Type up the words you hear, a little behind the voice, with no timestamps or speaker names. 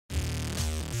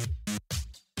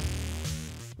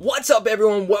What's up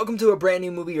everyone, welcome to a brand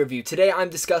new movie review. Today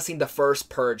I'm discussing the first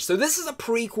Purge. So this is a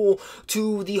prequel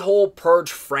to the whole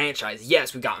Purge franchise.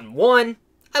 Yes, we've gotten 1,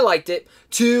 I liked it.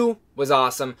 2 was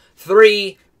awesome.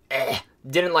 3,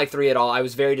 didn't like 3 at all. I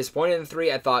was very disappointed in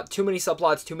 3. I thought too many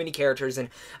subplots, too many characters, and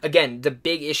again, the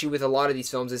big issue with a lot of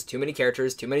these films is too many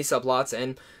characters, too many subplots,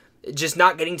 and just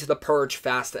not getting to the Purge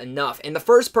fast enough. And the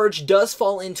first Purge does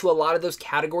fall into a lot of those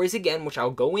categories again, which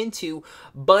I'll go into,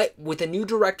 but with a new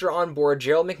director on board,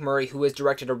 Gerard McMurray, who has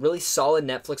directed a really solid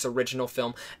Netflix original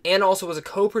film, and also was a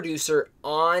co-producer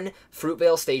on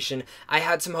Fruitvale Station, I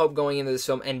had some hope going into this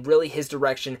film, and really his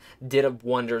direction did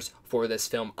wonders for this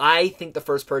film. I think the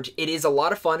first Purge, it is a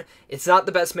lot of fun. It's not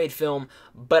the best made film,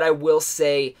 but I will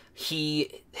say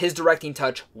his directing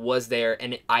touch was there,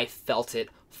 and I felt it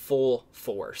full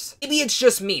force. Maybe it's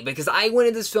just me, because I went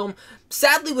into this film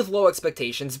sadly with low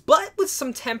expectations, but with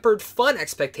some tempered fun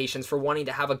expectations for wanting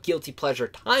to have a guilty pleasure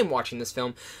time watching this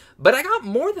film. But I got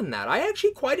more than that. I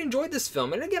actually quite enjoyed this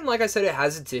film. And again, like I said, it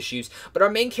has its issues, but our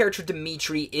main character,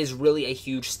 Dimitri, is really a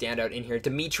huge standout in here.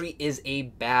 Dimitri is a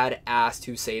badass,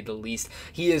 to say the least.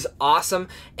 He is awesome.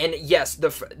 And yes,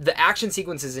 the action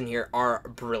sequences in here are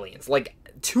brilliant. Like,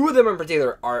 2 of them in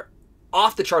particular are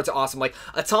off the charts awesome. Like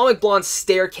Atomic Blonde's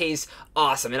staircase,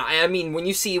 awesome. And I mean, when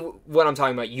you see what I'm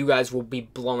talking about, you guys will be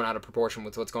blown out of proportion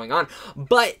with what's going on.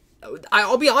 But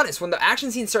I'll be honest, when the action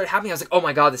scenes started happening, I was like, oh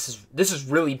my god, this is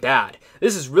really bad.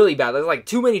 This is really bad. There's like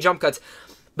too many jump cuts.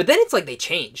 But then it's like they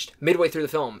changed midway through the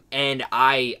film, and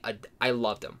I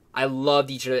loved them. I loved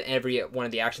each and every one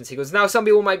of the action sequences. Now, some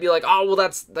people might be like, oh, well,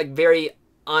 that's like very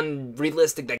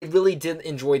unrealistic. I really did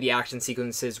enjoy the action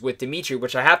sequences with Dimitri,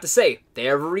 which I have to say, if they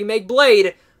ever remake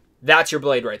Blade, that's your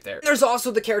Blade right there. There's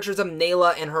also the characters of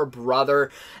Nayla and her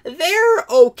brother. They're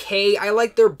okay. I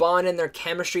like their bond and their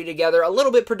chemistry together. A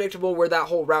little bit predictable where that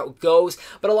whole route goes,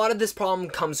 but a lot of this problem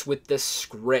comes with the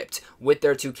script with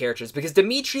their 2 characters, because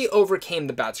Dimitri overcame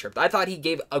the bad script. I thought he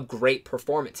gave a great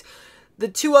performance. The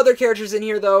 2 other characters in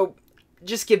here, though,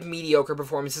 just give mediocre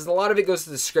performances. A lot of it goes to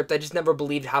the script. I just never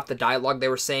believed half the dialogue they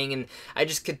were saying, and I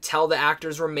just could tell the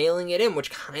actors were mailing it in,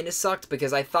 which kind of sucked,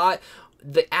 because I thought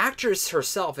the actress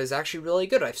herself is actually really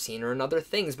good. I've seen her in other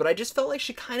things, but I just felt like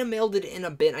she kind of mailed it in a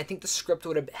bit. I think the script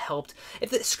would have helped. If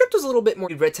the script was a little bit more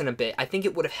written a bit, I think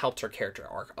it would have helped her character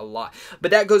arc a lot. But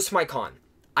that goes to my con.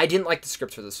 I didn't like the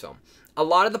script for this film. A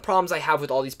lot of the problems I have with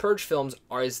all these Purge films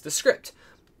is the script.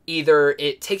 Either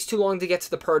it takes too long to get to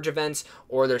the Purge events,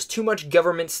 or there's too much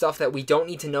government stuff that we don't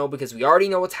need to know because we already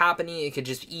know what's happening. It could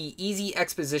just be easy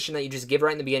exposition that you just give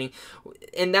right in the beginning,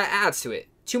 and that adds to it.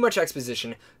 Too much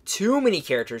exposition, too many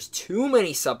characters, too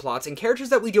many subplots, and characters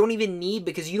that we don't even need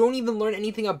because you don't even learn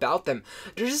anything about them.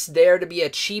 They're just there to be a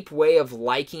cheap way of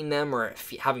liking them or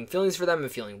having feelings for them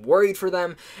and feeling worried for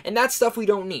them, and that's stuff we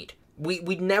don't need. We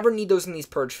never need those in these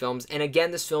Purge films, and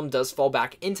again, this film does fall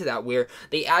back into that, where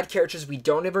they add characters we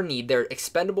don't ever need. They're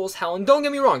expendable as hell, and don't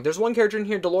get me wrong, there's one character in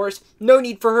here, Dolores, no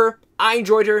need for her. I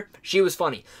enjoyed her, she was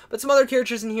funny. But some other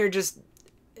characters in here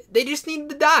they just need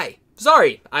to die.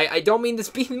 Sorry, I don't mean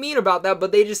to be mean about that,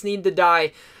 but they just need to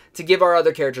die to give our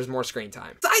other characters more screen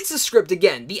time. Besides the script,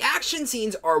 again, the action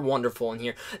scenes are wonderful in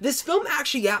here. This film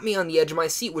actually got me on the edge of my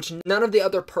seat, which none of the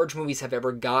other Purge movies have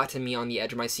ever gotten me on the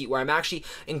edge of my seat, where I'm actually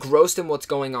engrossed in what's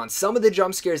going on. Some of the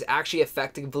jump scares actually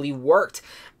effectively worked.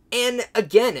 And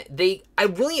again, I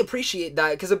really appreciate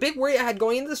that, because a big worry I had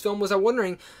going into this film was I'm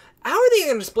wondering, how are they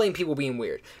going to explain people being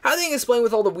weird? How are they going to explain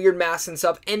with all the weird masks and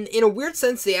stuff? And in a weird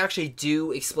sense, they actually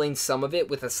do explain some of it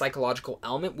with a psychological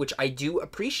element, which I do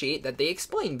appreciate that they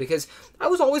explain, because I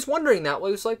was always wondering that. It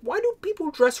was like, why do people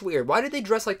dress weird? Why do they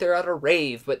dress like they're at a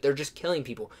rave, but they're just killing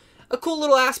people? A cool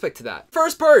little aspect to that.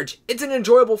 First Purge, it's an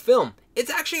enjoyable film. It's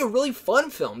actually a really fun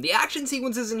film. The action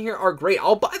sequences in here are great.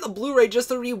 I'll buy the Blu-ray just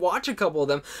to rewatch a couple of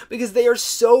them because they are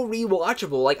so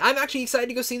rewatchable. Like, I'm actually excited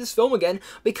to go see this film again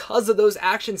because of those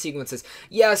action sequences.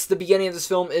 Yes, the beginning of this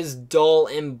film is dull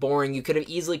and boring. You could have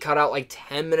easily cut out like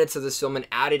 10 minutes of this film and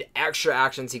added extra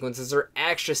action sequences or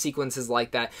extra sequences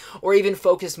like that, or even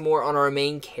focused more on our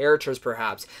main characters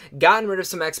perhaps. Gotten rid of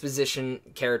some exposition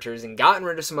characters and gotten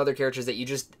rid of some other characters that you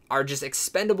just are just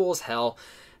expendable as hell.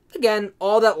 Again,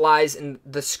 all that lies in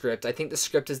the script. I think the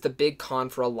script is the big con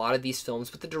for a lot of these films,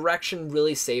 but the direction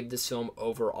really saved this film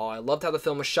overall. I loved how the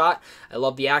film was shot. I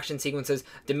love the action sequences.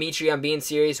 Dimitri, I'm being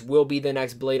serious, will be the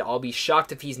next Blade. I'll be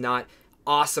shocked if he's not.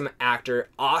 Awesome actor,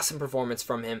 awesome performance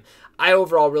from him. I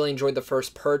overall really enjoyed the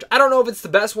first Purge. I don't know if it's the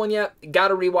best one yet.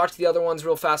 Gotta rewatch the other ones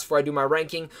real fast before I do my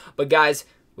ranking. But guys,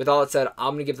 with all that said,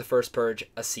 I'm gonna give the first Purge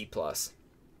a C+.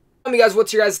 Tell me, guys,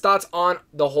 what's your guys' thoughts on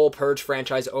the whole Purge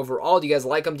franchise overall? Do you guys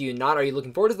like them? Do you not? Are you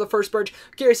looking forward to the first Purge?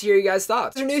 I'm curious to hear you guys'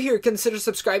 thoughts. If you're new here, consider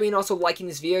subscribing and also liking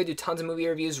this video. I do tons of movie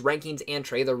reviews, rankings, and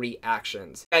trailer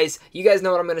reactions. Guys, you guys know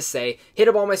what I'm going to say. Hit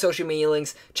up all my social media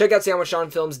links. Check out Sandwich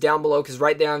on Films down below, because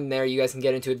right down there you guys can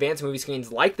get into advanced movie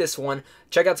screens like this one.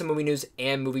 Check out some movie news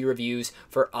and movie reviews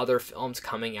for other films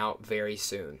coming out very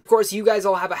soon. Of course, you guys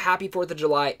all have a happy 4th of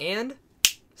July, and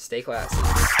stay classy.